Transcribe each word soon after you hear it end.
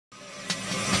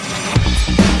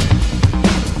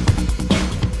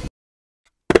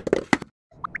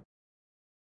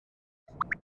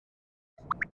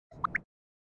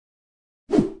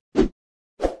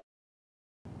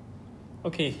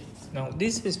Okay, now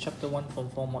this is chapter 1 from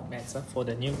 4 mod maths for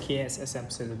the new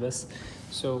KSSM syllabus.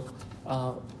 So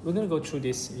we're going to go through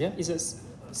this. Yeah, it's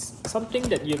something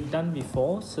that you've done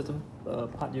before, certain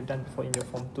part you've done before in your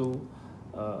form 2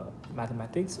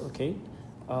 mathematics. Okay,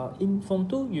 in form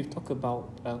 2 you talk about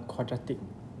quadratic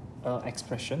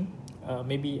expression.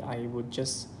 Maybe I would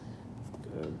just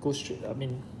go through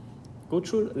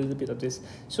a little bit of this.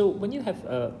 So when you have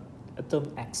a term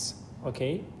x,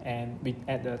 okay, and we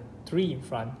add a 3 in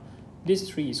front, this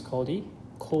 3 is called the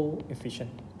coefficient.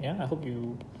 Yeah, I hope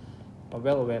you are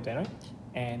well aware of that, right?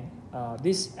 And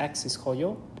this x is called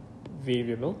your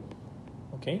variable,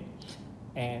 okay,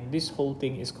 and this whole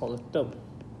thing is called a term,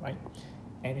 right?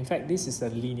 And in fact this is a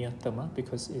linear term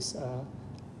because it's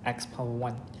x power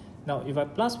 1. Now if I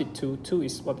plus with 2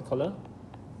 is what we call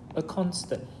a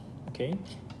constant, okay,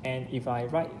 and if I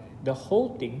write the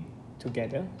whole thing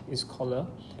together is called a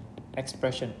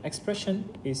expression. Expression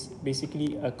is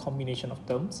basically a combination of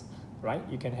terms, right?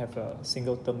 You can have a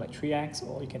single term like 3x,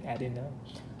 or you can add in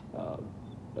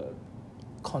a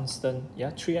constant.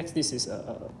 Yeah, 3x, this is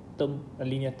a term, a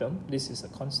linear term, this is a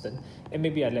constant, and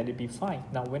maybe I let it be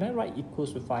 5. Now when I write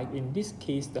equals to 5, in this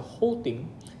case the whole thing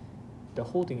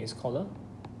is called a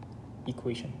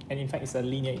equation, and in fact it's a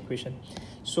linear equation.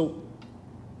 So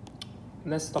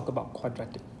let's talk about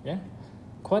quadratic. Yeah,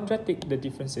 quadratic, the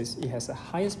difference is it has the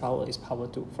highest power is power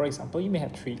 2. For example, you may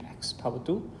have 3x power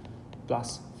 2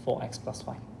 plus 4x plus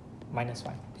 5 minus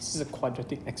 5. This is a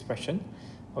quadratic expression,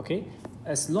 okay?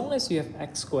 As long as you have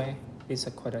x squared, it's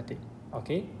a quadratic,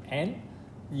 okay? And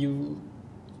you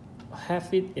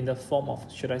have it in the form of,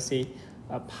 should I say,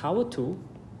 power 2,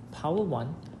 power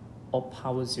 1, or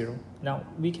power 0. Now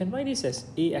we can write this as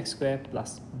ax squared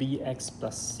plus bx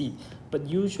plus c, but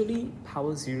usually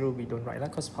power 0 we don't write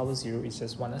because power 0 is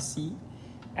just 1, c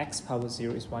x power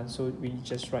 0 is 1, so we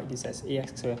just write this as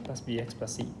ax squared plus bx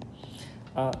plus c.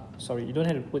 Sorry, you don't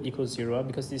have to put equals 0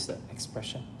 because this is an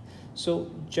expression.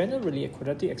 So generally a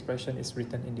quadratic expression is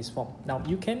written in this form. Now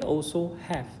you can also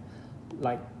have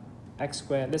like x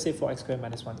squared, let's say 4x squared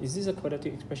minus 1. Is this a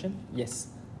quadratic expression? Yes,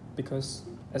 because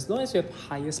as long as you have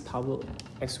highest power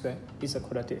x squared, it's a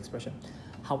quadratic expression.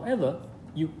 However,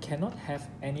 you cannot have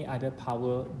any other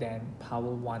power than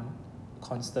power 1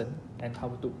 constant and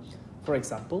power 2. For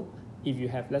example, if you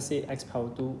have, let's say, x power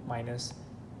 2 minus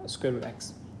square root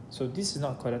x. So this is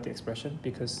not a quadratic expression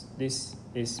because this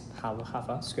is power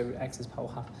half. Square root x is power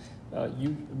half.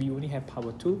 We only have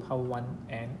power 2, power 1,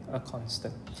 and a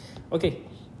constant. Okay.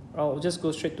 I'll just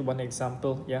go straight to one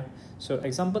example. Yeah, so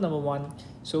example number 1.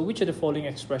 So which of the following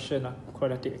expression are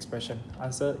quadratic expression?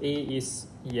 Answer A is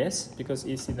yes, because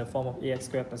it's in the form of ax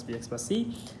squared plus bx plus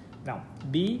c. Now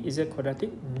B, is it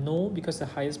quadratic? No, because the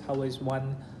highest power is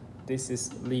 1. This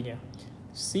is linear.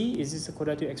 C, is this a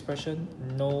quadratic expression?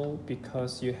 No,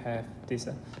 because you have this.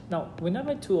 Now when I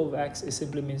write 2 over x, it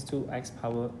simply means 2x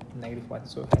power negative 1,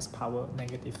 so it has power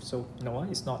negative. So no,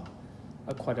 it's not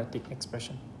a quadratic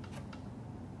expression.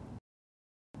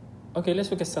 Okay,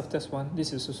 let's look at self-test 1.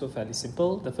 This is also fairly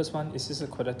simple. The first one, is this a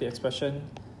quadratic expression?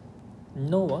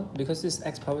 No, because this is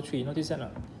x power 3. Notice that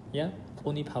not? Yeah,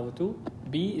 only power 2.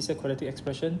 B is a quadratic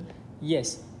expression.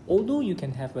 Yes, although you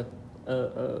can have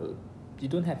you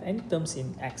don't have any terms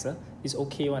in x, it's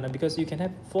okay one because you can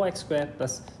have 4x squared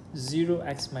plus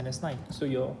 0x minus 9. So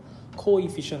your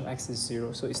coefficient of x is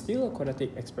 0. So it's still a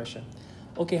quadratic expression.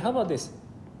 Okay, how about this?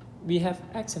 We have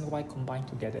x and y combined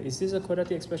together. Is this a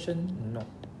quadratic expression? No.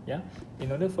 Yeah,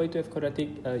 in order for it to have quadratic,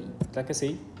 like I say,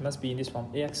 it must be in this form: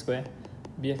 ax squared,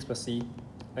 bx plus c,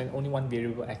 and only one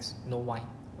variable x, no y.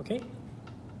 Okay.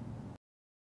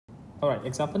 Alright,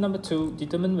 example number 2.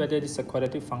 Determine whether this is a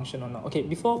quadratic function or not. Okay,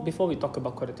 before we talk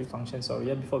about quadratic functions,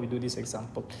 before we do this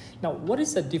example. Now, what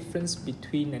is the difference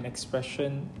between an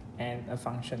expression and a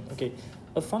function? Okay,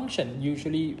 a function,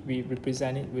 usually we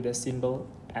represent it with a symbol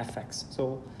fx.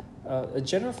 So a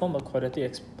general form of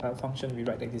quadratic function we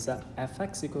write like this: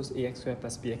 fx equals ax squared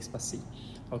plus bx plus c.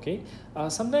 Okay,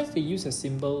 sometimes they use a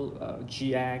symbol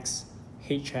gx,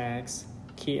 hx,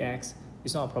 kx.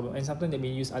 It's not a problem, and sometimes they may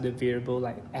use other variable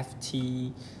like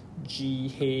ft,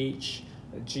 gh,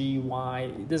 gy.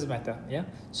 It doesn't matter. Yeah,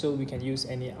 so we can use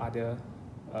any other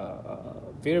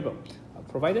variable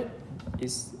provided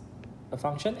is a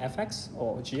function fx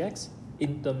or gx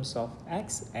in terms of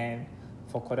x. And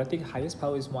for quadratic, highest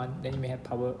power is 1, then you may have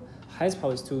power, highest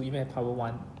power is 2, you may have power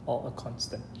 1 or a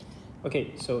constant.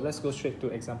 Okay, so let's go straight to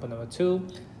example number 2.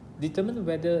 Determine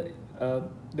whether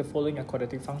the following are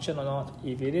quadratic function or not.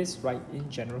 If it is, write in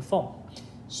general form.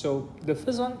 So the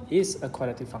first one is a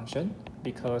quadratic function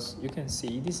because you can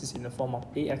see this is in the form of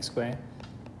ax squared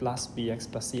plus bx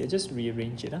plus c. I just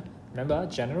rearrange it. Remember,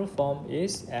 general form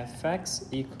is fx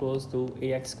equals to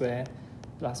ax squared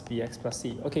plus bx plus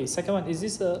c. Okay, second one, is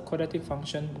this a quadratic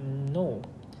function? No.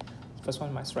 First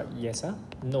one must write yes.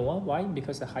 No. Why?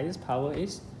 Because the highest power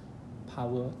is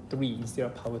power 3 instead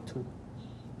of power 2.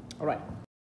 All right.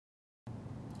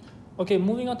 Okay,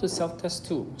 moving on to self-test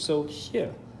 2. So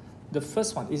here, the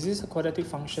first one, is this a quadratic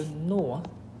function? No.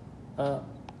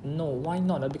 No, why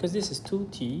not? Because this is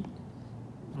 2t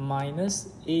minus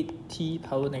 8t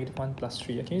power negative 1 plus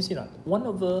 3. Can you see that? 1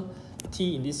 over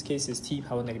t in this case is t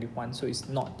power negative 1. So it's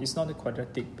not a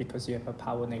quadratic because you have a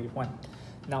power negative 1.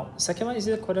 Now, second one, is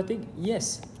it a quadratic?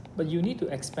 Yes. But you need to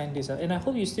expand this. And I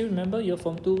hope you still remember your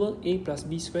form 2 work, a plus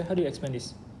b squared. How do you expand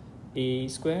this? A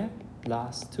squared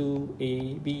plus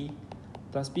 2ab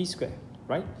plus b squared,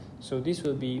 right? So this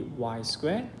will be y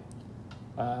squared.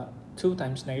 2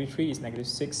 times negative 3 is negative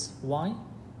 6y.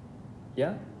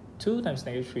 Yeah? 2 times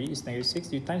negative 3 is negative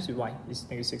 6. You times with y is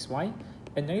negative 6y.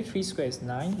 And negative 3 squared is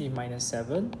 9. The minus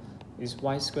 7 is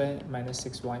y squared minus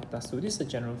 6y plus 2. This is a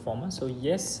general form. So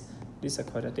yes, this is a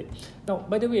quadratic. Now,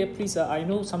 by the way, please, I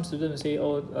know some students say,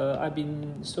 oh, I've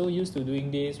been so used to doing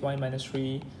this, y minus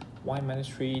 3,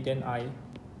 then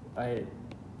I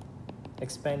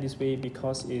expand this way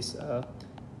because it's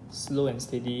slow and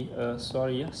steady.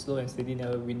 Slow and steady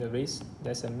never win the race.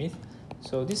 That's a myth.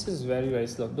 So this is very, very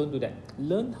slow. Don't do that.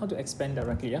 Learn how to expand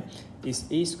directly. Is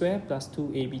a squared plus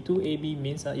 2ab. 2ab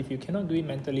means if you cannot do it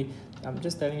mentally, I'm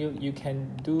just telling you, you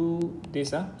can do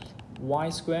this. Y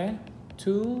squared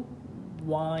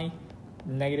 2y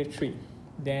negative 3.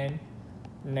 Then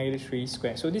negative 3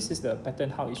 squared. So this is the pattern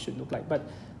how it should look like. But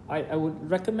I would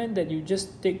recommend that you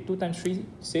just take 2 times 3,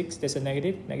 6. There's a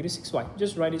negative 6y.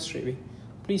 Just write it straight away.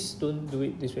 Please don't do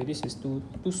it this way. This is too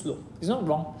slow. It's not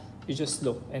wrong. It's just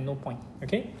slow and no point.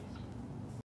 Okay?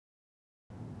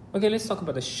 Okay, let's talk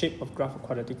about the shape of graph of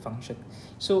quadratic function.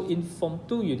 So in form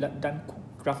 2, you've done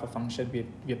graph of function. We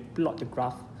have plot the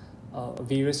graph,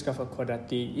 various graph of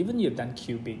quadratic. Even you've done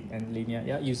cubic and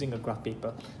linear, using a graph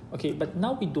paper. Okay, but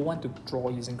now we don't want to draw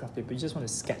using graph paper. You just want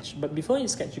to sketch. But before you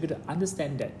sketch, you got to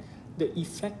understand that the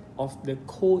effect of the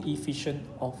coefficient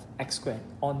of x squared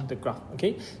on the graph.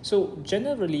 Okay, so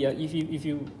generally, if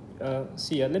you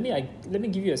see, let me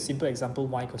give you a simple example.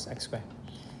 Y equals x squared.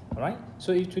 All right.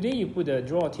 So if today you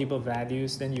draw a table of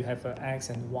values, then you have x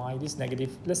and y. This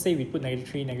negative. Let's say we put negative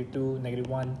 3, negative 2, negative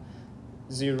 1,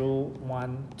 0,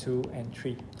 1, 2, and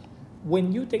 3.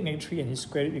 When you take negative 3 and you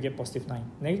square it, you get positive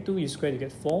 9. Negative 2 you square, you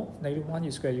get 4. Negative 1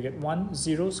 you square, you get 1.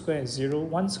 0 square is 0.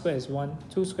 1 square is 1.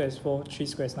 2 square is 4. 3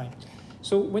 square is 9.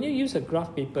 So when you use a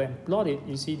graph paper and plot it,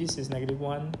 you see this is negative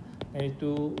 1, negative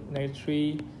 2, negative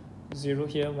 3, 0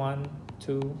 here, 1,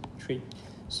 2, 3.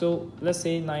 So let's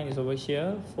say 9 is over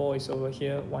here, 4 is over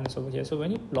here, 1 is over here. So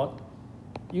when you plot,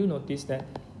 you notice that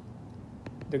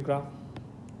the graph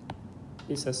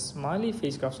is a smiley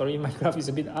face graph. Sorry, my graph is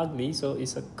a bit ugly. So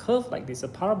it's a curve like this, a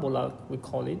parabola we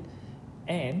call it,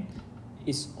 and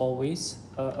it's always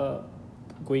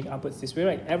going upwards this way,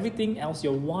 right? Everything else,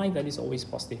 your y value is always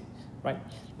positive, right?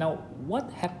 Now,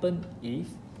 what happens if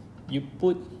you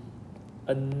put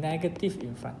a negative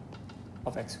in front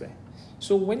of x squared?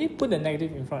 So when you put a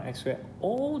negative in front of x squared,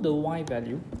 all the y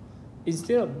value,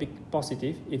 instead of big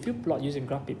positive, if you plot using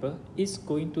graph paper, it's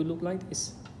going to look like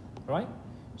this, right?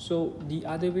 So the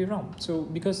other way around. So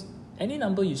because any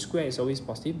number you square is always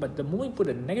positive, but the moment you put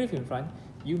a negative in front,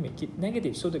 you make it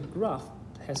negative. So the graph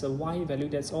has a y value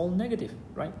that's all negative,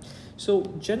 right? So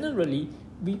generally,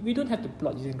 we don't have to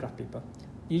plot using graph paper.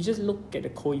 You just look at the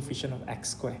coefficient of x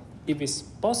squared. If it's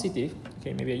positive,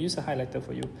 okay, maybe I use a highlighter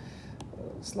for you.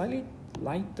 Slightly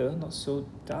lighter, not so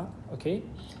dark, okay?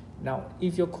 Now,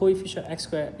 if your coefficient x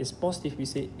squared is positive, we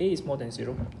say a is more than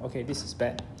 0. Okay, this is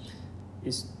bad.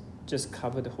 It's just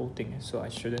cover the whole thing, so I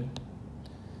shouldn't.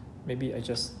 Maybe I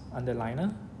just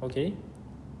underline, okay?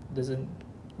 Doesn't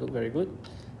look very good.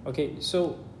 Okay,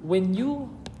 so when you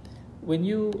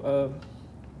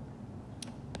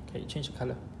okay, change the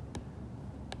color.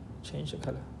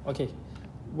 Okay,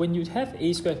 when you have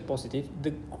a squared positive,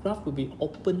 the graph will be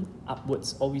open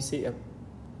upwards, or we say a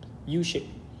U shape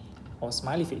or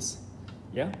smiley face,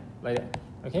 yeah, like that.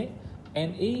 Okay,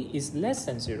 and a is less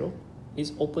than 0,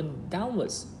 is open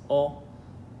downwards or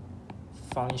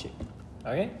frowning shape.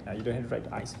 Okay, now you don't have to write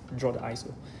the eyes, draw the eyes.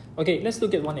 Okay, let's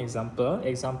look at one example.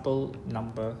 Example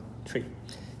number 3.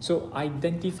 So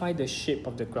identify the shape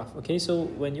of the graph. Okay, so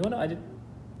when you want to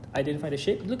identify the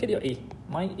shape, look at your a.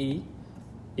 My a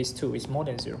is 2, it's more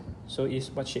than 0. So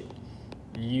it's what shape?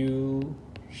 U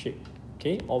shape.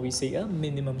 Okay, or we say a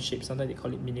minimum shape. Sometimes they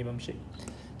call it minimum shape.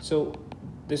 So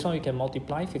this one we can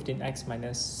multiply 15x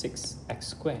minus 6x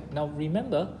squared. Now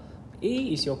remember,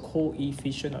 A is your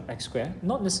coefficient of x squared,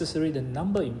 not necessarily the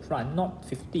number in front, not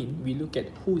 15. We look at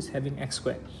who is having x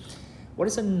squared. What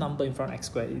is the number in front of x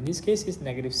squared? In this case, it's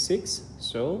negative 6,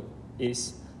 so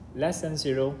is less than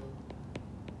 0,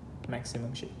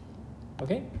 maximum shape.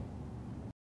 Okay?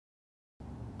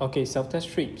 Okay, self-test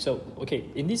 3. So, okay,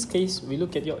 in this case, we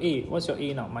look at your A. What's your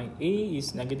A now? My A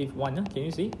is negative 1. Huh? Can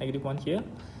you see? Negative 1 here.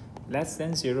 Less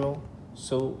than 0.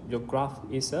 So, your graph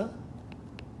is a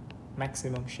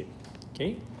maximum shape.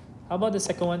 Okay? How about the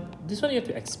second one? This one you have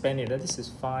to expand it. This is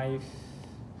 5.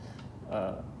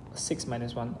 6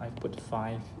 minus 1, I put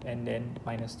 5, and then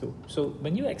minus 2. So,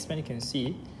 when you expand, you can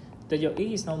see that your A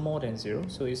is now more than 0.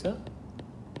 So, it's a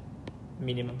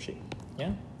minimum shape.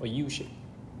 Yeah? Or U shape.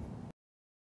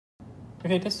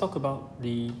 Okay, let's talk about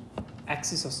the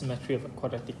axis of symmetry of a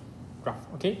quadratic graph.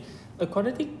 Okay, a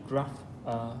quadratic graph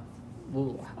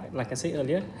will, like I said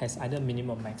earlier, has either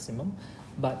minimum or maximum,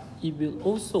 but it will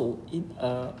also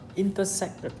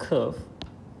intersect the curve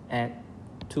at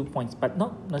 2 points, but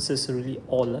not necessarily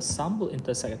all. Some will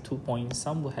intersect at 2 points,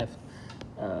 some will have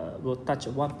will touch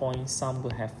at 1 point, some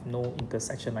will have no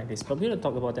intersection like this. But we're going to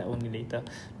talk about that only later.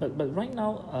 But right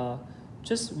now,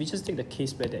 we just take the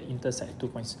case where they intersect at 2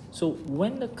 points. So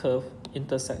when the curve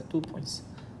intersects at 2 points,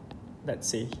 let's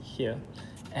say here,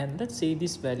 and let's say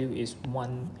this value is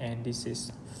 1 and this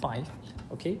is 5,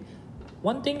 okay?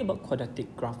 One thing about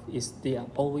quadratic graph is they are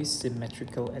always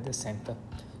symmetrical at the center.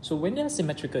 So when they are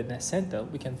symmetrical in the center,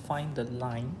 we can find the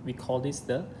line. We call this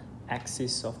the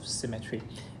axis of symmetry.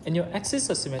 And your axis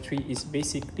of symmetry is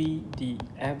basically the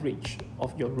average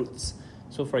of your roots.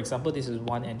 So for example, this is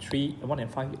 1 and 3, 1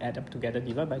 and 5, you add them together,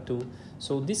 divide by 2.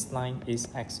 So this line is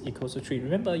x equals to 3.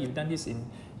 Remember, you've done this in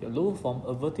your lower form.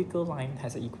 A vertical line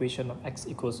has an equation of x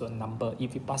equals to a number.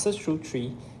 If it passes through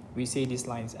 3, we say this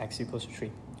line is x equals to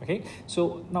 3. Okay,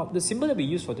 so now the symbol that we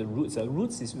use for the roots,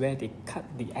 roots is where they cut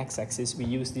the x-axis. We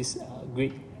use this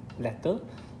Greek letter,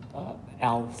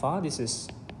 alpha. This is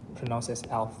pronounced as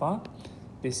alpha.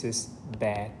 This is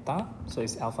beta, so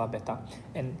it's alpha, beta.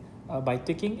 And by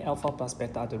taking alpha plus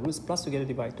beta, the roots plus together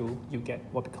divide 2, you get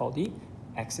what we call the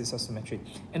axis of symmetry.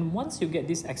 And once you get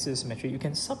this axis of symmetry, you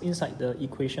can sub inside the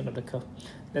equation of the curve.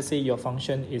 Let's say your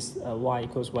function is y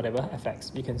equals whatever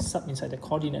fx. You can sub inside the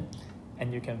coordinate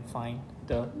and you can find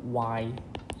the y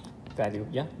value,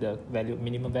 yeah, the value,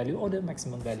 minimum value or the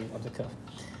maximum value of the curve.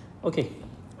 Okay,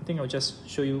 I think I'll just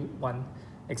show you one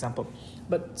example.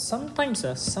 But sometimes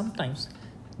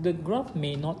the graph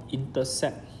may not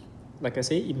intersect. Like I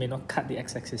say, it may not cut the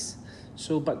x-axis.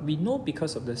 So, but we know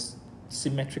because of the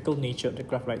symmetrical nature of the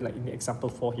graph, right? Like in the example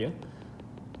 4 here,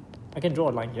 I can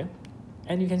draw a line here,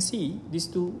 and you can see these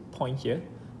 2 points here,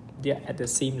 they are at the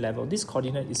same level. This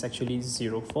coordinate is actually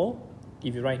 0, 4.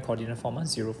 If you write in coordinate form,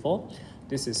 0, 4.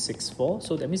 This is 6, 4.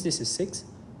 So that means this is 6.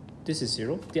 This is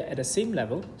 0. They are at the same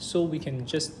level, so we can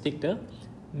just take the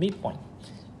midpoint,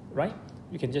 right?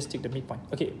 We can just take the midpoint.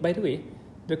 Okay, by the way,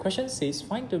 the question says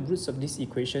find the roots of this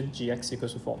equation gx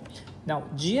equals to 4. Now,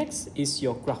 gx is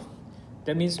your graph.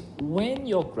 That means when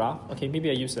your graph, okay, maybe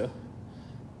I use a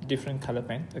different color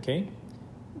pen, okay?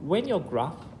 When your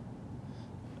graph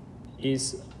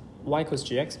is y equals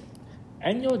gx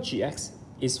and your gx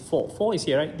is 4. 4 is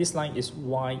here, right? This line is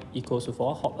y equals to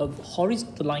 4. A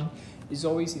horizontal line is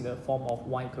always in the form of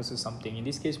y equals to something. In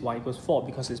this case, y equals 4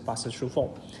 because it passes through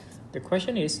 4. The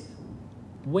question is,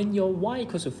 when your y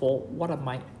equals to 4, what are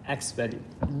my x value?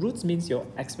 Roots means your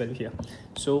x value here.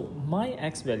 So my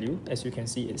x value, as you can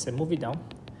see, it's a move it down.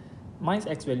 My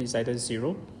x value is either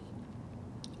 0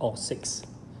 or 6.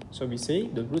 So we say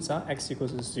the roots are x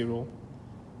equals to 0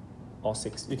 or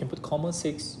 6. You can put comma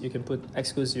 6, you can put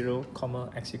x equals 0, comma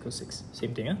x equals 6.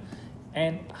 Same thing. Huh?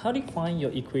 And how do you find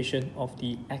your equation of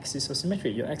the axis of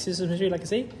symmetry? Your axis of symmetry, like I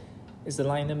say, is the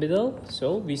line in the middle.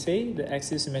 So we say the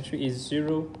axis of symmetry is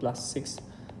 0 plus 6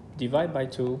 divide by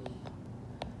 2,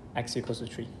 x equals to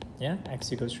 3. Yeah,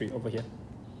 x equals 3 over here.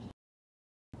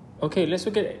 Okay, let's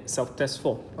look at self-test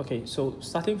 4. Okay, so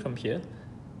starting from here,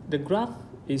 the graph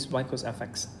is y equals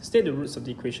fx. State the roots of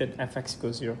the equation fx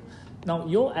equals 0. Now,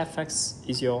 your fx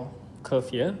is your curve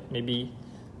here. Maybe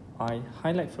I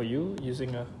highlight for you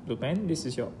using a blue pen. This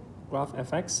is your graph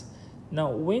fx. Now,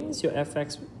 when will your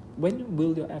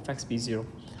fx be 0?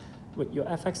 Your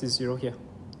fx is 0 here.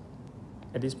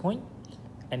 At this point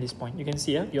and this point. You can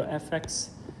see your fx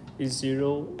is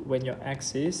 0 when your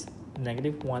x is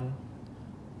 -1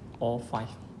 or 5.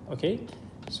 Okay,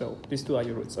 so these two are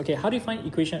your roots. Okay, how do you find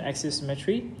equation axis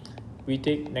symmetry? We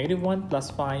take -1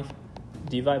 plus 5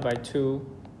 divide by 2,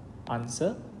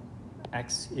 answer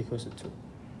x equals to 2.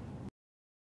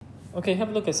 Okay, have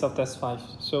a look at self-test 5.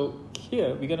 So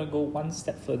here we're going to go one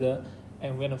step further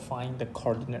and we're going to find the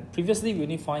coordinate. Previously, we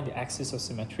only find the axis of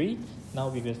symmetry. Now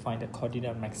we will find the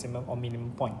coordinate maximum or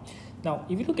minimum point. Now,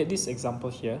 if you look at this example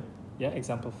here,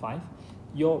 example 5,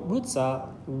 your roots are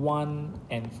 1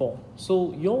 and 4.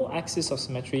 So your axis of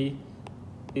symmetry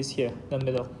is here, the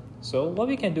middle. So what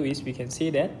we can do is we can say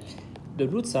that the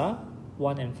roots are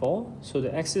 1 and 4. So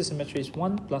the axis of symmetry is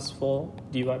 1 plus 4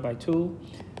 divided by 2,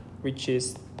 which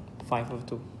is 5 over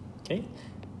 2. Okay.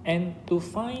 And to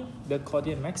find the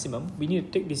coordinate maximum, we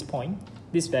need to take this point,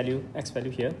 this value, x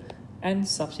value here, and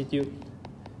substitute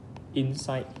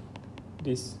inside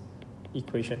this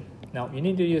equation. Now, you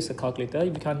need to use a calculator.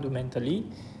 If you can't do mentally,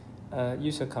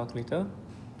 use a calculator.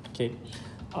 Okay,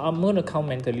 I'm going to count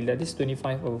mentally that this is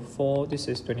 25 over 4, this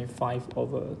is 25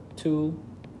 over 2.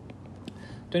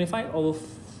 25 over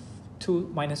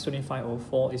 2 minus 25 over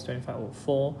 4 is 25 over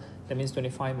 4. That means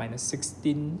 25 minus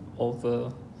 16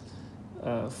 over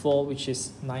 4, which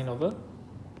is 9 over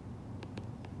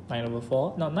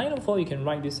 4. Now 9 over 4, you can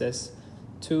write this as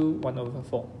 2 1 over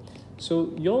 4.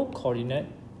 So your coordinate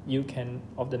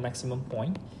of the maximum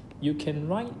point, you can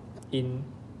write in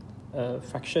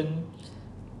fraction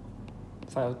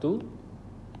 5 over 2,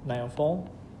 9 over 4,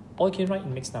 or you can write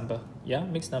in mixed number. Yeah,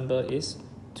 mixed number is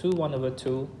 2 1 over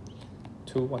 2,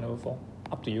 2 1 over 4.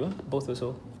 Up to you, both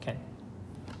also can.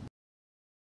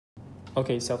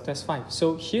 Okay, self-test 5.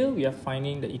 So here we are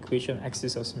finding the equation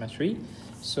axis of symmetry.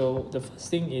 So the first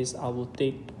thing is I will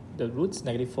take the roots,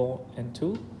 negative 4 and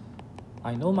 2.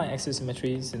 I know my axis of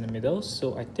symmetry is in the middle,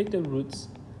 so I take the roots,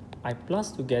 I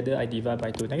plus together, I divide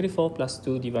by 2. Negative 4 plus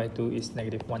 2 divided by 2 is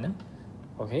negative 1.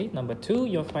 Okay, number 2,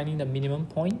 you're finding the minimum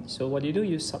point. So what you do,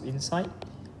 you sub inside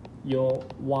your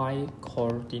y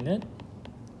coordinate.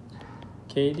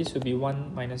 Okay, this will be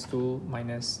 1 minus 2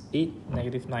 minus 8,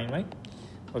 negative 9, right?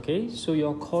 Okay, so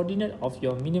your coordinate of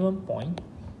your minimum point,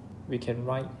 we can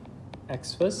write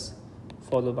x first,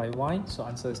 followed by y. So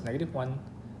answer is negative 1,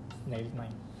 negative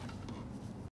 9.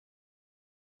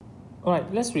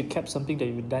 Alright, let's recap something that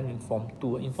we've done in Form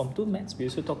 2. In Form 2 Maths, we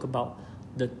also talk about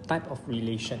the type of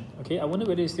relation. Okay, I wonder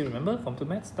whether you still remember Form 2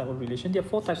 Maths, type of relation. There are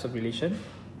 4 types of relation.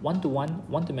 One-to-one,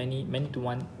 one-to-many,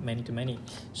 many-to-one, many-to-many.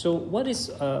 So what is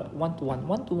one-to-one?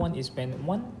 One-to-one is when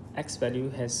one x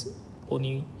value has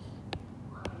only,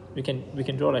 we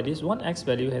can draw like this, one x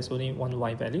value has only one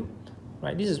y value,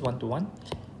 right? This is one-to-one.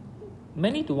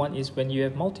 Many-to-one is when you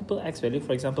have multiple x value.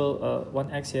 For example, one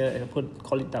x here, and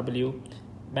call it w,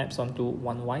 maps onto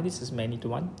one y. This is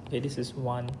many-to-one. Okay, this is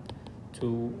 1 to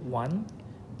 1.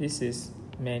 This is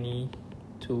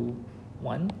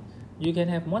many-to-1. You can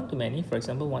have one-to-many, for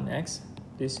example, 1x.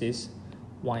 This is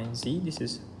y and z. This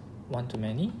is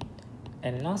one-to-many.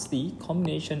 And lastly,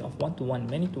 combination of one-to-one,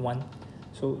 many-to-one.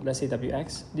 So let's say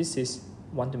wx. This is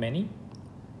one-to-many.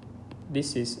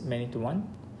 This is many-to-one.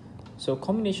 So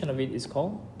combination of it is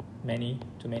called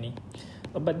many-to-many.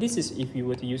 But this is if you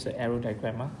were to use the arrow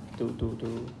diagram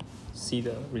to see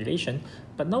the relation.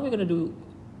 But now we're going to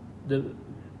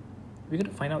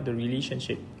find out the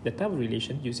relationship, the type of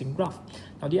relation using graph.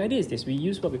 Now the idea is this: we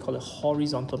use what we call a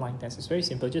horizontal line test. It's very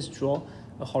simple. Just draw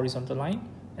a horizontal line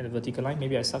and a vertical line.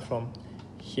 Maybe I start from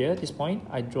here, this point.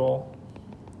 I draw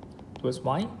towards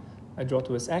y. I draw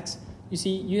towards x. You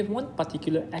see, you have one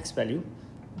particular x value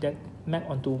that map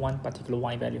onto one particular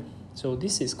y value. So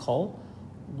this is called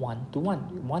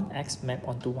one-to-one. One x map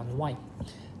onto one y.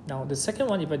 Now the second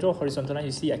one, if I draw a horizontal line,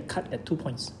 you see I cut at 2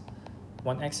 points.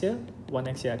 One x here, one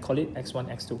x here. I call it x1,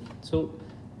 x2. So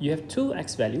you have two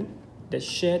x value that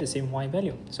share the same y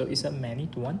value. So it's a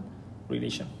many-to-one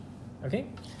relation. Okay,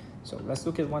 so let's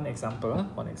look at one example.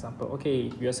 One example.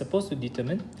 Okay, we are supposed to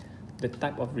determine the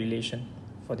type of relation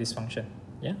for this function.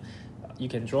 Yeah, you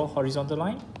can draw a horizontal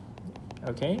line.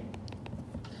 Okay,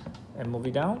 and move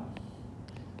it down.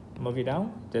 Move it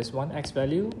down. There's one x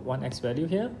value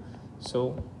here.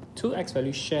 So two x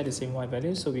values share the same y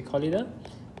value. So we call it a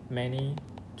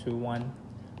many-to-one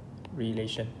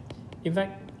relation. In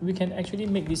fact, we can actually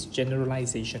make this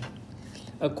generalization.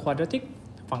 A quadratic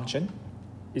function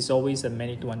is always a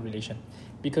many-to-one relation,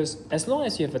 because as long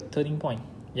as you have a turning point,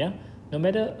 yeah, no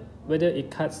matter whether it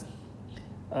cuts,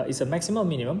 it's a maximum or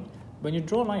minimum, when you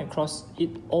draw a line across, it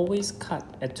always cut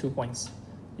at 2 points.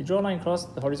 You draw a line across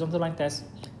the horizontal line test,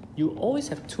 you always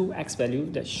have two x value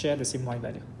that share the same y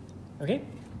value. Okay?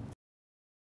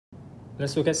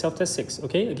 Let's look at self-test 6.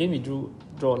 Okay, again we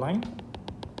draw a line,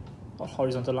 a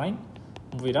horizontal line,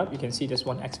 move it up. You can see there's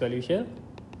one x value here,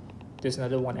 there's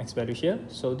another one x value here.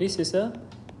 So this is a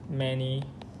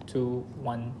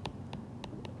many-to-one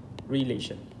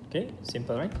relation. Okay,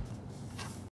 simple, right?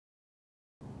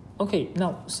 Okay,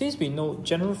 now since we know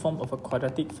general form of a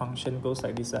quadratic function goes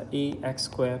like this, ax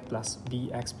squared plus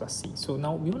bx plus c. So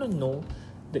now we want to know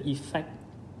the effect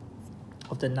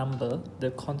of the number, the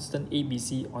constant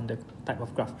ABC on the type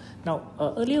of graph. Now,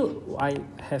 earlier I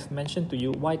have mentioned to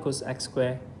you y equals x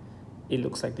squared, it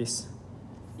looks like this.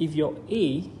 If your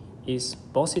A is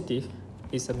positive,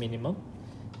 it's a minimum.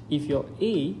 If your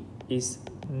A is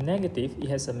negative, it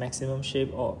has a maximum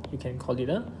shape, or you can call it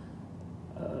a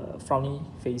frowny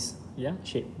face, yeah,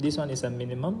 shape. This one is a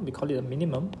minimum. We call it a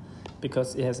minimum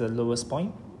because it has a lowest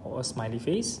point, or a smiley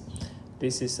face.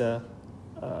 This is a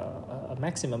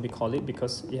maximum, we call it,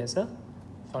 because it has a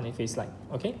frowny face line.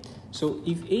 Okay, so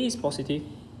if A is positive,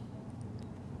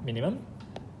 minimum.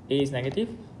 A is negative,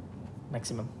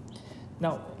 maximum.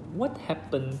 Now, what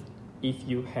happens if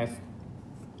you have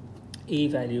A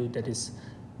value that is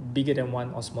bigger than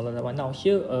 1 or smaller than 1? Now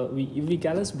here,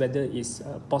 regardless whether it's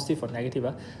positive or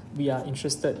negative, we are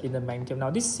interested in the magnitude.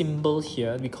 Now this symbol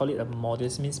here, we call it a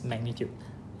modulus, means magnitude.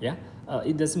 Yeah,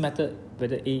 it doesn't matter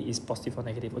whether A is positive or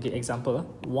negative. Okay, example,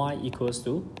 y equals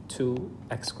to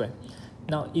 2x squared.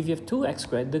 Now if you have 2x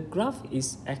squared, the graph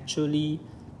is actually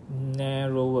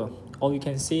narrower, or you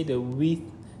can say the width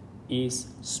is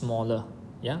smaller.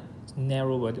 Yeah,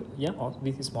 narrower, yeah, or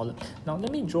width is smaller. Now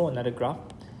let me draw another graph.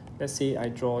 Let's say I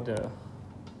draw the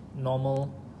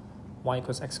normal y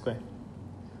equals x squared.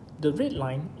 The red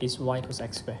line is y equals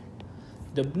x squared.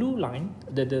 The blue line,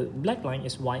 the black line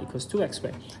is y equals 2x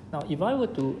squared. Now if I were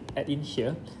to add in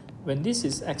here, when this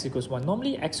is x equals 1,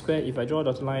 normally x squared, if I draw a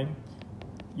dotted line,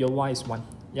 your y is 1.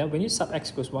 Yeah, when you sub x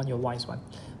equals 1, your y is 1.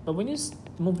 But when you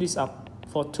move this up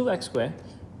for 2x squared,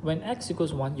 when x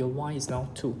equals 1, your y is now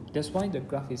 2. That's why the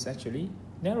graph is actually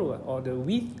narrower, or the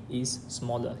width is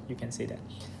smaller, you can say that.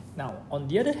 Now, on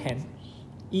the other hand,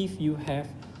 if you have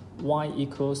y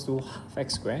equals to half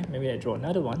x squared, maybe I draw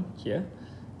another one here,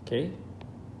 okay,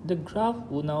 the graph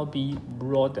will now be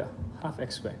broader, half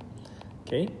x squared.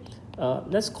 Okay,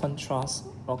 let's contrast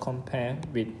or compare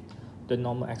with the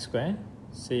normal x squared.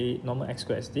 Say normal x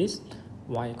squared is this,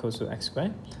 y equals to x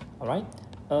squared. All right,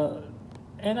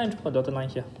 and I draw a dotted line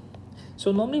here.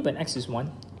 So normally when x is 1,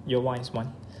 your y is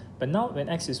 1. But now when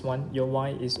x is 1, your y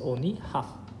is only half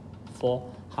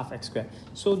for half x squared.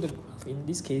 So the graph in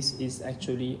this case is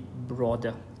actually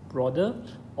broader,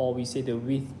 or we say the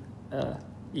width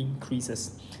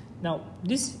increases. Now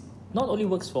this not only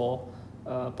works for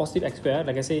positive x squared,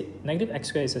 like I say, negative x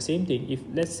squared is the same thing. If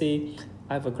let's say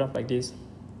I have a graph like this,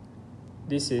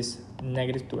 this is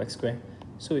negative 2x squared,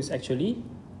 so it's actually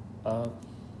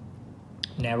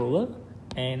narrower.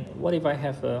 And what if I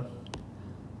have a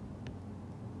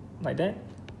like that,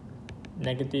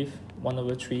 negative 1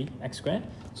 over 3 x squared,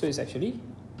 so it's actually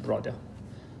broader.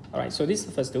 Alright, so this is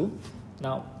the first two.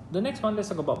 Now the next one, let's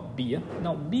talk about B.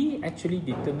 Now B actually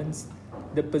determines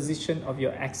the position of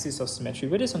your axis of symmetry,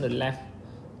 whether it's on the left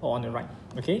or on the right.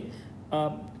 Okay,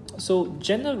 so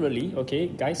generally, okay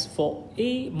guys, for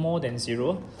A more than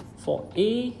 0, for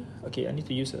A, okay, I need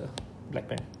to use a black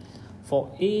pen.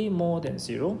 For A more than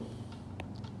 0,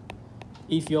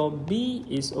 if your B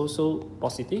is also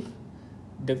positive,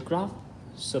 the graph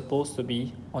supposed to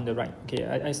be on the right. Okay,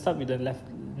 I start with the left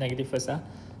negative first.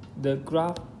 The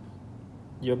graph,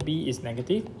 your B is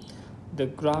negative, the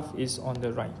graph is on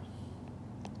the right.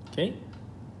 Okay,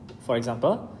 for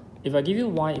example, if I give you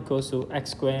y equals to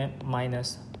x squared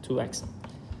minus 2x,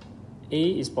 A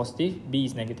is positive, B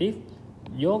is negative,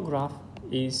 your graph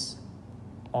is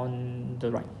on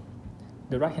the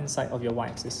right hand side of your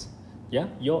y-axis. Yeah,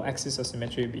 your axis of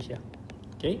symmetry will be here.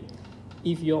 Okay,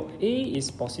 if your A is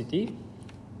positive,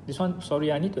 this one,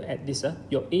 sorry, I need to add this.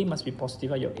 Your A must be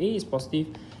positive. Your A is positive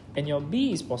and your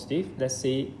B is positive. Let's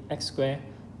say x squared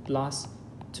plus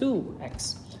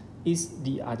 2x is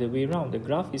the other way around. The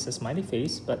graph is a smiley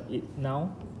face, but it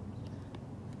now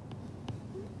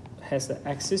has the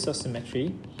axis of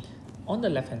symmetry on the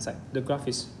left hand side. The graph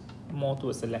is more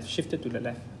towards the left, shifted to the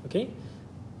left. Okay,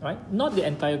 right? Not the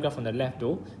entire graph on the left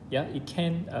though. Yeah, it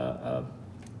can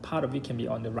part of it can be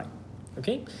on the right.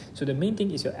 Okay, so the main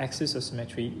thing is your axis of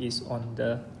symmetry is on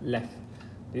the left.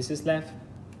 This is left,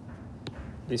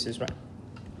 this is right.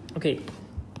 Okay,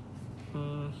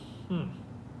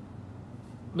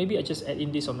 maybe I just add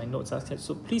in this on my notes.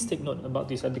 So please take note about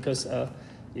this because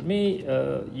it may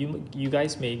you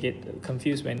guys may get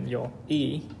confused when your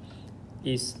A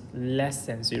is less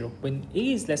than 0. When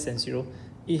A is less than 0,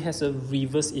 it has a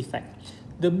reverse effect.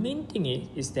 The main thing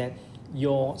is that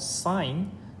your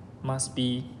sign must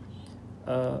be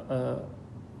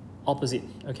opposite.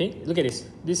 Okay, look at this.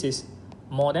 This is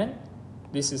more than,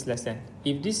 this is less than.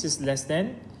 If this is less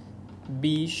than,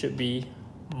 B should be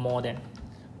more than.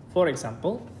 For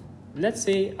example, let's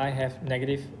say I have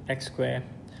negative x squared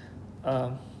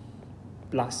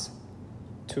plus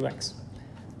 2x.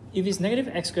 If it's negative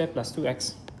x squared plus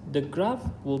 2x, the graph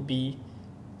will be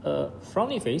a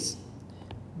frowny face,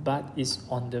 but it's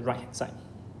on the right hand side.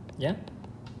 Yeah,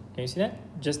 can you see that?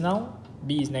 Just now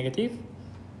b is negative,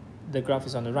 the graph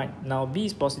is on the right. Now b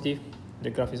is positive, the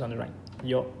graph is on the right.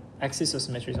 Your axis of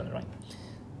symmetry is on the right.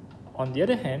 On the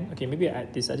other hand, okay, maybe I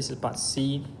add this. This is part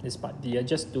C, this is part D.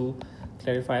 Just to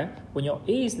clarify, when your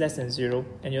A is less than 0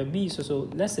 and your B is also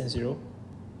less than 0,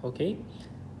 okay,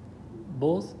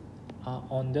 both are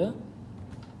on the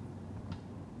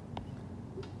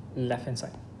left hand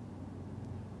side.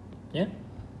 Yeah,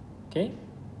 okay,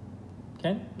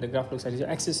 can the graph looks like this. Your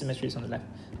axis symmetry is on the left.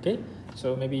 Okay,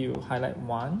 so maybe you highlight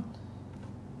 1,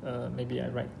 maybe I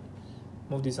write,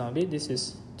 move this on a bit. This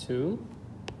is 2,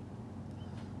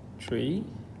 3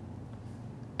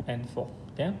 and 4.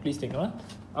 Yeah, please take note.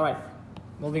 All right,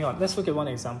 moving on. Let's look at one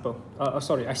example.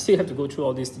 Sorry, I still have to go through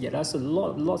all this. Yeah, that's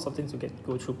lots of things to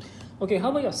go through. Okay,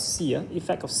 how about your C?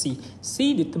 Effect of C.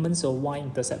 C determines your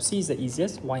y-intercept. C is the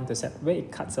easiest y-intercept, where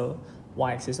it cuts a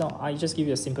y-axis. Now, I just give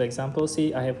you a simple example.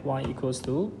 Say I have y equals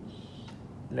to,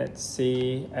 let's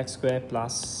say, x squared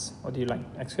plus, what do you like?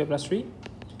 X squared plus 3.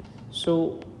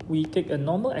 So we take a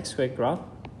normal x squared graph,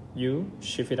 you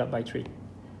shift it up by 3.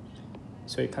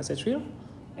 So it cuts at 3.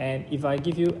 And if I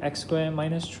give you x squared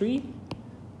minus 3,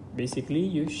 basically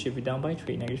you shift it down by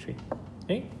 3, negative 3.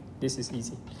 Okay, this is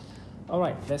easy.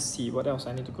 Alright, let's see what else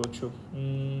I need to go through.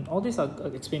 All this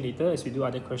I'll explain later as we do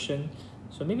other questions.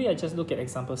 So maybe I just look at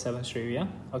example 7 straight away. Yeah?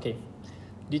 Okay,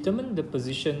 determine the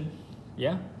position,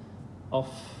 yeah, of,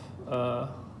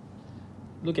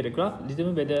 look at the graph,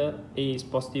 determine whether A is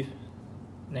positive,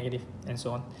 negative, and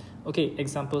so on. Okay,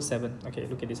 example 7. Okay,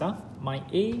 look at this. My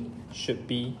A should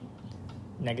be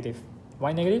negative.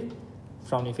 Why negative?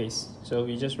 Frowny face. So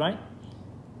we just write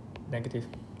negative.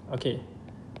 Okay,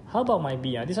 how about my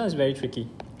B? This one is very tricky.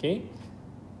 Okay,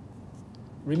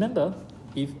 remember,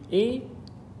 if A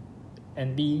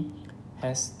and B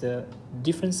has the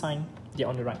different sign, they're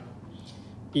on the right.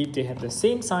 If they have the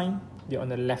same sign, they're on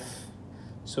the left.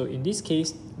 So in this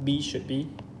case, B should be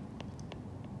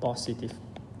positive.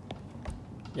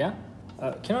 Yeah,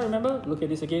 can I remember? Look at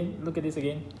this again. Look at this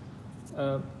again.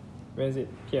 Where is it?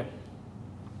 Here.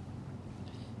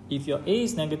 If your A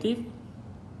is negative,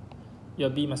 your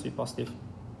B must be positive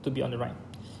to be on the right.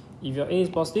 If your A is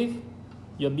positive,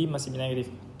 your B must be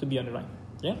negative to be on the right.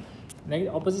 Yeah,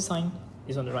 negative opposite sign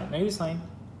is on the right. Negative sign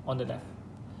on the left.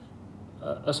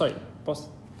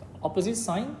 Opposite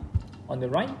sign on the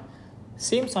right.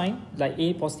 Same sign like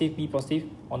A positive, B positive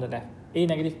on the left. A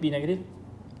negative, B negative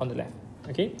on the left.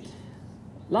 Okay.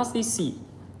 Lastly, C.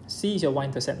 C is your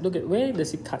y-intercept. Look at where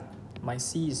does it cut? My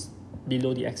C is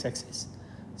below the x-axis.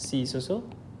 C is also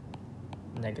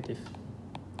negative.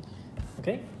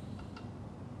 Okay.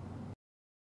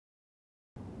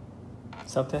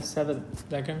 Self-test 7.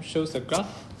 Diagram shows the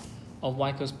graph of y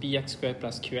equals bx squared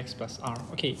plus qx plus r.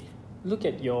 Okay, look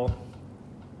at your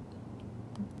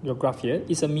graph here.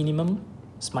 It's a minimum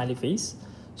smiley face,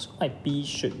 so my b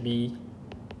should be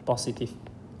positive.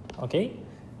 Okay,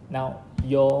 now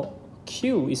your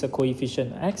q is a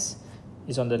coefficient. X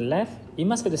is on the left. It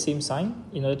must have the same sign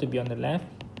in order to be on the left.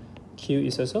 Q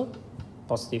is also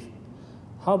positive.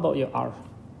 How about your r?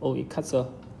 Oh, it cuts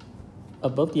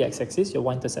above the x-axis. Your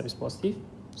y-intercept is positive.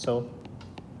 So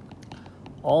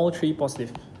all three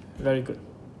positive. Very good.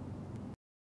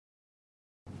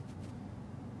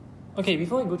 Okay,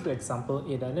 before I go to example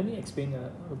 8, let me explain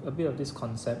a bit of this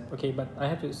concept. Okay, but I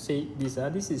have to say this.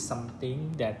 This is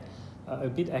something that a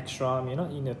bit extra, may not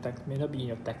be in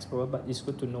your textbook, but it's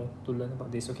good to know, to learn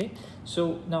about this. Okay,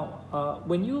 so now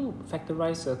when you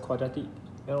factorize a quadratic,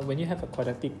 when you have a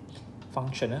quadratic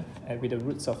function with the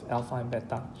roots of alpha and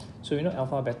beta, so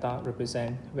alpha and beta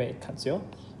represent where it cuts your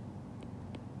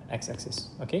x-axis.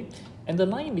 Okay, and the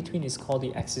line in between is called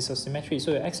the axis of symmetry.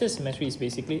 So your axis of symmetry is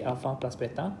basically alpha plus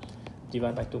beta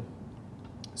divided by 2.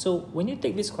 So when you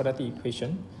take this quadratic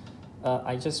equation,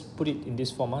 I just put it in this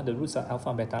form. The roots are alpha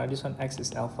and beta. This one, x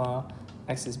is alpha,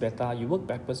 x is beta. You work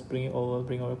backwards, bring it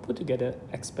over, put together,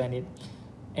 expand it.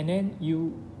 And then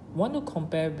you want to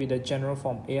compare with the general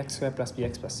form, ax squared plus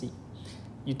bx plus c.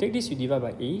 You take this, you divide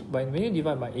by a. But when you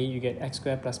divide by a, you get x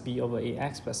squared plus b over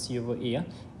ax plus c over a.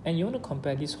 And you want to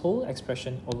compare this whole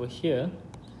expression over here,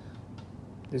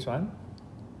 this one,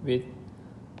 with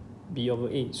b over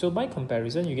a. So by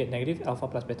comparison, you get negative alpha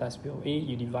plus beta is b over a.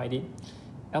 You divide it.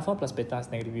 Alpha plus beta is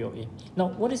negative b over a. Now,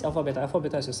 what is alpha beta? Alpha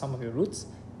beta is the sum of your roots.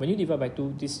 When you divide by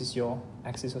 2, this is your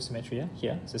axis of symmetry.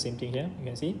 Here, it's the same thing here, you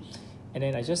can see. And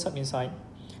then I just sub inside.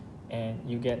 and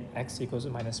you get x equals to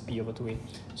minus b over 2a.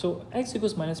 So x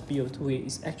equals minus b over 2a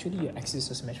is actually your axis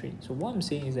of symmetry. So what I'm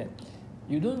saying is that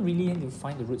you don't really need to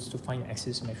find the roots to find your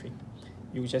axis of symmetry.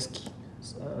 You just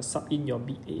sub in your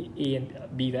a and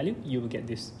b value, you will get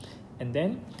this. And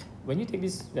then when you take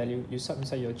this value, you sub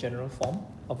inside your general form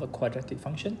of a quadratic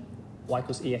function, y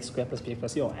equals ax squared plus bx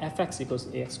plus c, or fx equals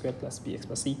ax squared plus bx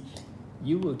plus c,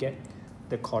 you will get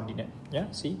the coordinate.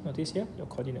 Yeah, see, notice here, your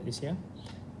coordinate is here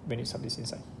when you sub this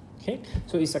inside. Okay,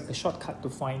 so it's like a shortcut to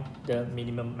find the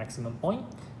minimum maximum point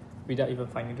without even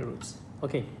finding the roots.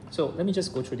 Okay, so let me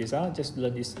just go through this. Just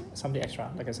learn this, something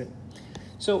extra, like I said.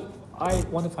 So I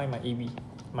want to find my AB.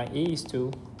 My A is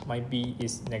 2, my B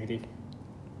is negative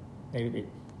 8.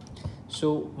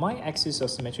 So my axis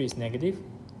of symmetry is negative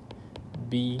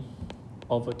B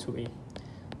over 2A.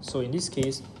 So in this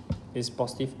case, it's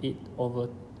positive 8 over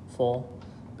 4,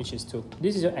 which is 2.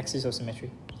 This is your axis of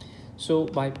symmetry. So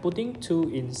by putting 2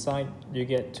 inside, you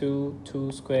get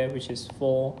 2 squared, which is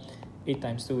 4. 8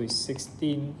 times 2 is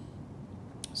 16.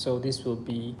 So this will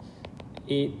be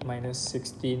 8 minus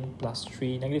 16 plus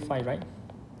 3, negative 5, right?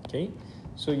 Okay.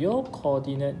 So your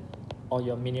coordinate or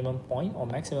your minimum point or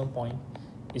maximum point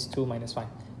is 2 minus 5.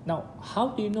 Now, how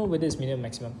do you know whether it's minimum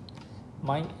maximum?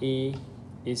 My A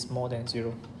is more than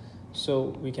 0.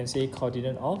 So we can say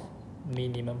coordinate of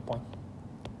minimum point.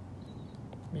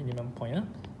 Minimum point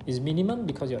is minimum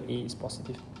because your A is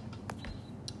positive.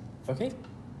 Okay?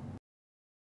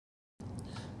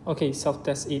 Okay,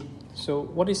 self-test 8. So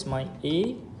what is my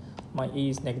A? My A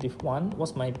is negative 1.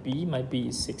 What's my B? My B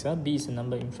is 6. B is the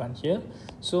number in front here.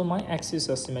 So my axis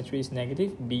of symmetry is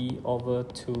negative B over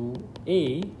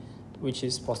 2A, which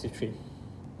is positive 3.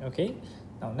 Okay?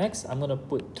 Now next, I'm going to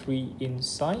put 3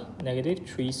 inside. Negative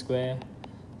 3 squared.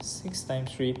 6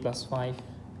 times 3 plus 5.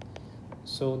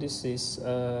 So this is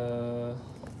 9.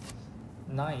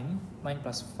 9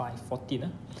 plus 5,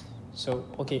 14. So,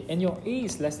 okay, and your A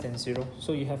is less than 0.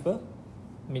 So you have a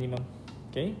minimum.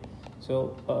 Okay?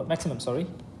 So, maximum point.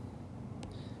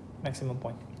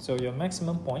 So your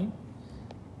maximum point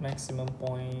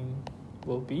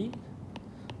will be,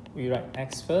 we write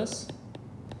x first,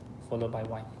 followed by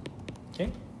y.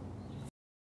 Okay?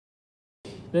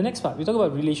 The next part, we talk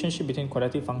about relationship between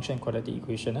quadratic function and quadratic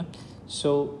equation.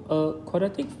 So a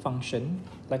quadratic function,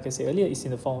 like I said earlier, is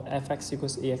in the form of fx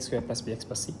equals ax squared plus bx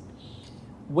plus c.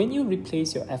 When you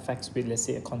replace your fx with, let's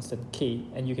say, a constant k,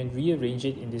 and you can rearrange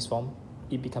it in this form,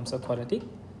 it becomes a quadratic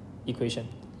equation.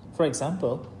 For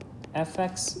example,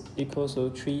 fx equals to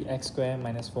 3x squared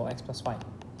minus 4x plus 5.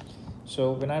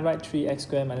 So when I write 3x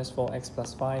squared minus 4x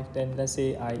plus 5, then let's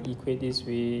say I equate this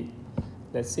with,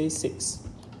 let's say, 6.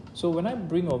 So when I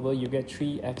bring over, you get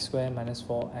 3x squared minus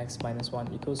 4x minus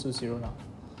 1 equals to 0 now,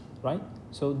 right?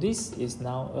 So this is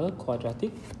now a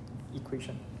quadratic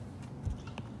equation.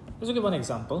 Let's look at one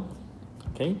example.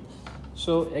 Okay,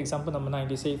 so example number 9,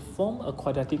 they say form a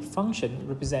quadratic function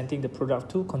representing the product of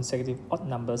two consecutive odd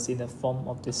numbers in the form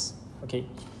of this. Okay,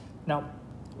 now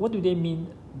what do they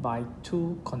mean by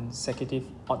two consecutive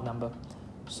odd number?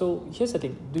 So here's the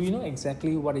thing, do you know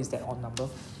exactly what is that odd number?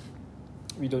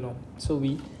 We don't know. So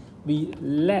we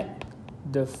let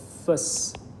the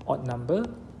first odd number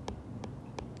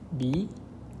be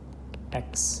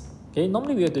x. Okay,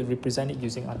 normally we have to represent it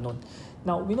using unknown.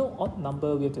 Now we know odd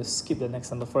number, we have to skip the next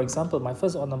number. For example, my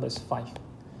first odd number is 5.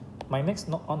 My next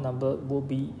odd number will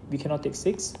be, we cannot take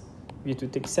 6, we have to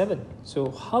take 7.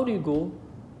 So how do you go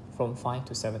from 5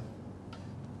 to 7?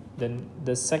 Then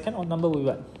the second odd number will be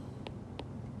what?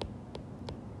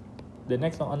 The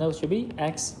next odd number should be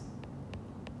x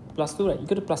plus 2, right? You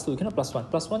go to plus 2, you cannot plus 1.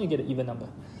 Plus 1, you get an even number.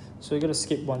 So you got to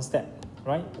skip one step,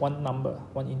 right? One number,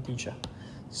 one integer.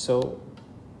 So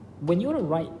when you want to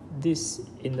write this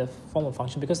in the form of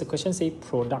function, because the question says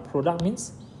product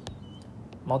means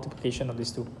multiplication of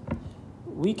these two,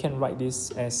 we can write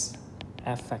this as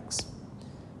fx.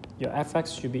 Your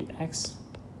fx should be x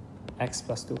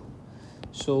plus 2.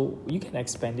 So you can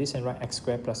expand this and write x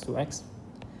squared plus 2x,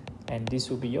 and this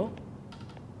will be your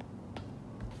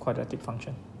quadratic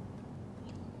function.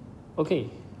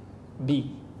 Okay,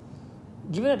 B.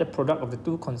 Given that the product of the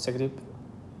two consecutive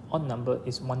odd number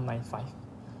is 195,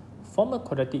 form a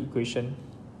quadratic equation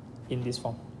in this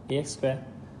form: ax squared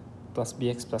plus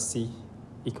bx plus c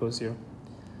equals 0.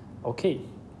 Okay,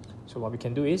 so what we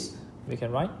can do is we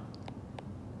can write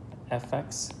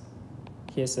fx,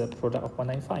 here's a product of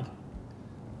 195.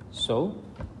 So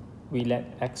we let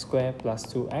x squared plus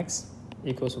 2x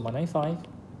equals to 195,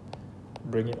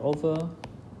 bring it over,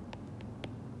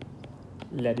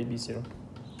 let it be 0.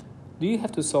 Do you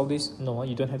have to solve this? No,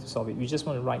 you don't have to solve it. You just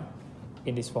want to write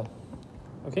in this form.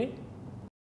 Okay?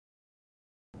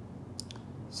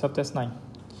 Subtest 9.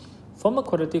 Form a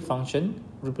quadratic function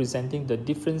representing the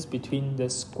difference between the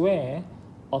square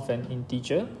of an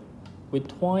integer with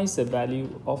twice the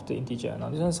value of the integer. Now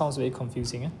this one sounds very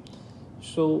confusing.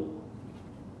 So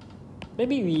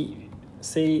maybe we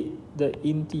say the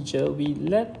integer, we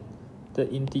let the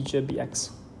integer be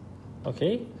x.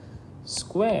 Okay,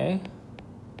 square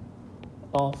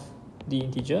of the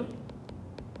integer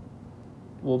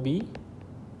will be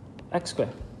x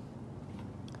squared.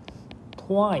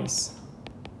 Twice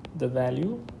the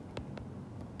value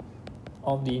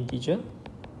of the integer,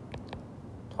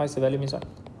 twice the value means what?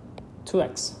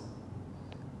 2x.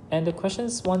 And the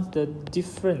questions want the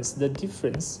difference. The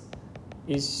difference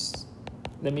is,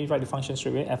 let me write the function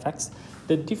straight away, fx.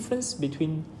 The difference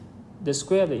between the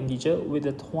square of the integer with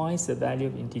the twice the value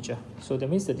of the integer. So that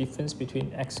means the difference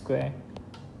between x squared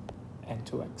and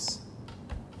 2x.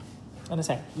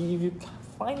 Understand? If you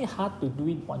find it hard to do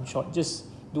it one shot, just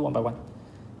do one by one.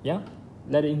 Yeah?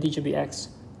 Let the integer be x,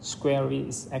 square of it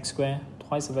is x squared,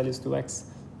 twice the value is 2x,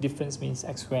 difference means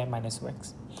x squared minus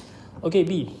 2x. Okay,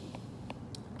 B.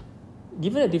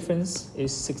 Given the difference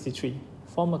is 63,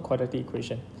 form a quadratic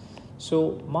equation.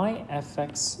 So my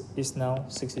fx is now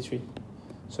 63.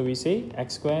 So we say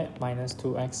x squared minus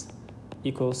 2x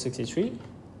equals 63.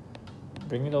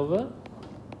 Bring it over,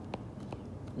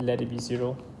 let it be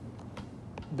 0.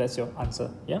 That's your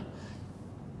answer, yeah?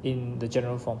 In the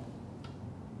general form.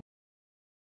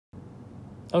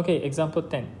 Okay, example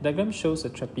 10. Diagram shows a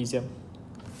trapezium.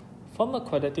 Form a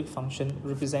quadratic function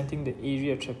representing the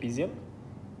area of trapezium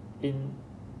in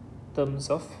terms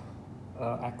of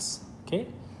x. Okay,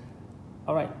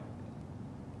 all right.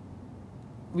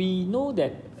 We know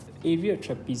that area of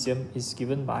trapezium is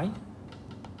given by,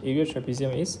 area of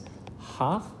trapezium is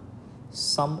half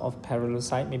sum of parallel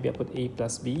side, maybe I put a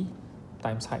plus b,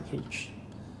 times height h.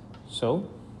 So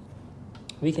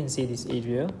we can say this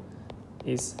area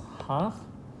is half,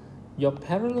 your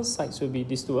parallel sides will be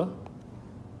these two,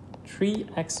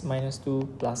 3x minus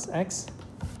 2 plus x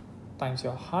times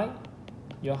your height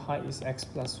is x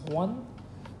plus 1.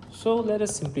 So let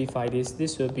us simplify this.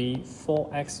 This will be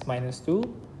 4x minus 2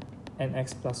 and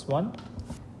x plus 1.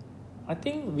 I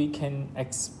think we can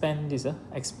expand this,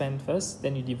 expand first,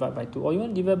 then you divide by 2. Or you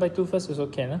want to divide by 2 first, also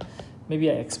can. Maybe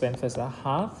I expand first,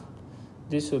 half.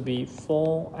 This will be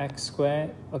 4x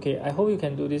squared. Okay, I hope you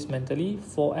can do this mentally.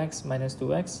 4x minus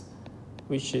 2x,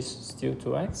 which is still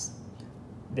 2x.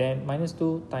 Then minus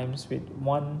 2 times with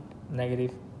 1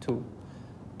 negative 2.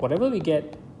 Whatever we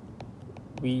get,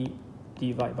 we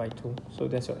divide by 2. So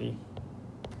that's your A.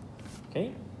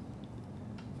 Okay,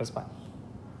 first part.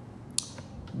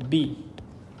 B.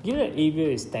 Given that area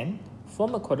is 10,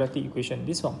 form a quadratic equation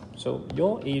this form. So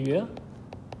your area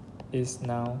is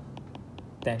now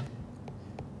 10.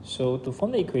 So to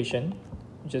form the equation,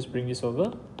 just bring this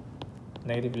over,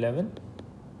 negative 11.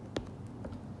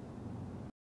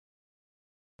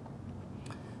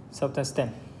 Subtest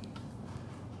 10.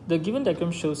 The given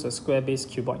diagram shows a square-based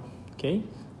cuboid. Okay,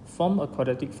 form a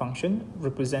quadratic function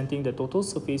representing the total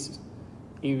surface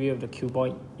area of the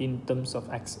cuboid in terms of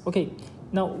x. Okay,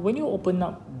 now when you open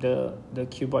up the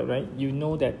cuboid, right, you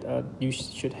know that you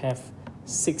should have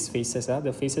 6 faces.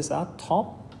 The faces are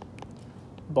top,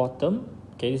 bottom.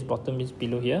 Okay, this bottom is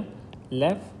below here,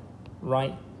 left,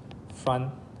 right,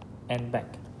 front, and back.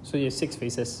 So you have 6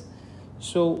 faces.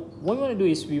 So what we want to do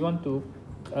is we want to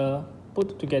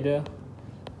put together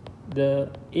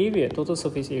the area, total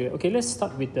surface area. Okay, let's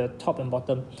start with the top and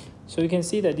bottom. So you can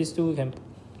see that these two can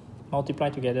multiply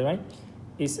together, right?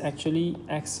 It's actually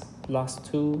x plus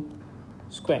 2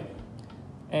 squared.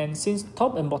 And since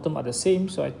top and bottom are the same,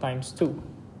 so I times 2.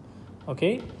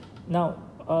 Okay, now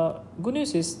good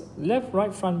news is left,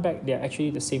 right, front, back, they are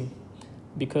actually the same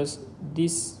because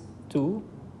these two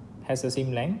has the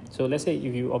same length. So let's say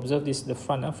if you observe this, the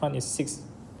front is 6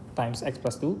 times x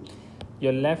plus 2.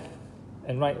 Your left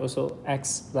and right also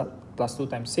x plus 2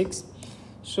 times 6.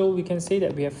 So we can say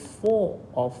that we have 4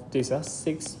 of this,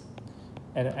 6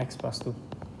 and x plus 2.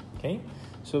 Okay,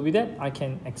 so with that I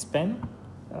can expand.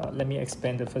 Let me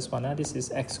expand the first one. This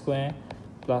is x squared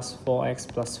plus 4x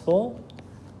plus 4.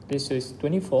 This is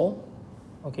 24.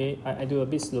 Okay, I do a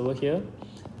bit slower here.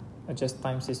 I just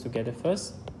times this together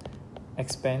first.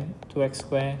 Expand 2x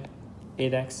squared,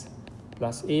 8x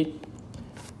plus 8,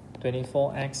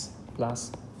 24x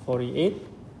plus 48.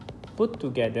 Put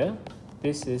together,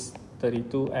 this is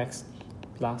 32x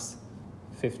plus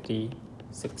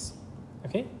 56.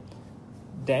 Okay,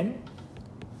 then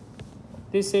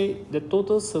they say the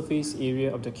total surface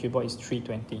area of the cuboid is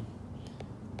 320.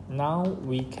 Now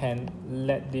we can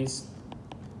let this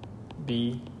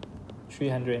be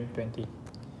 320.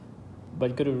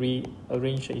 but got to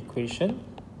rearrange the equation.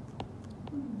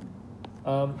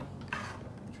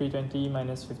 320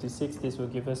 minus 56, this will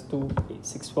give us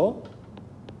 2864.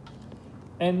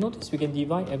 And notice we can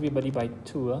divide everybody by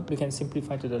 2. We can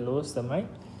simplify to the lowest term, right?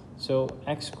 So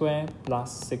x squared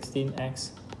plus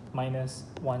 16x minus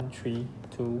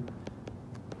 132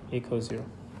 equals 0.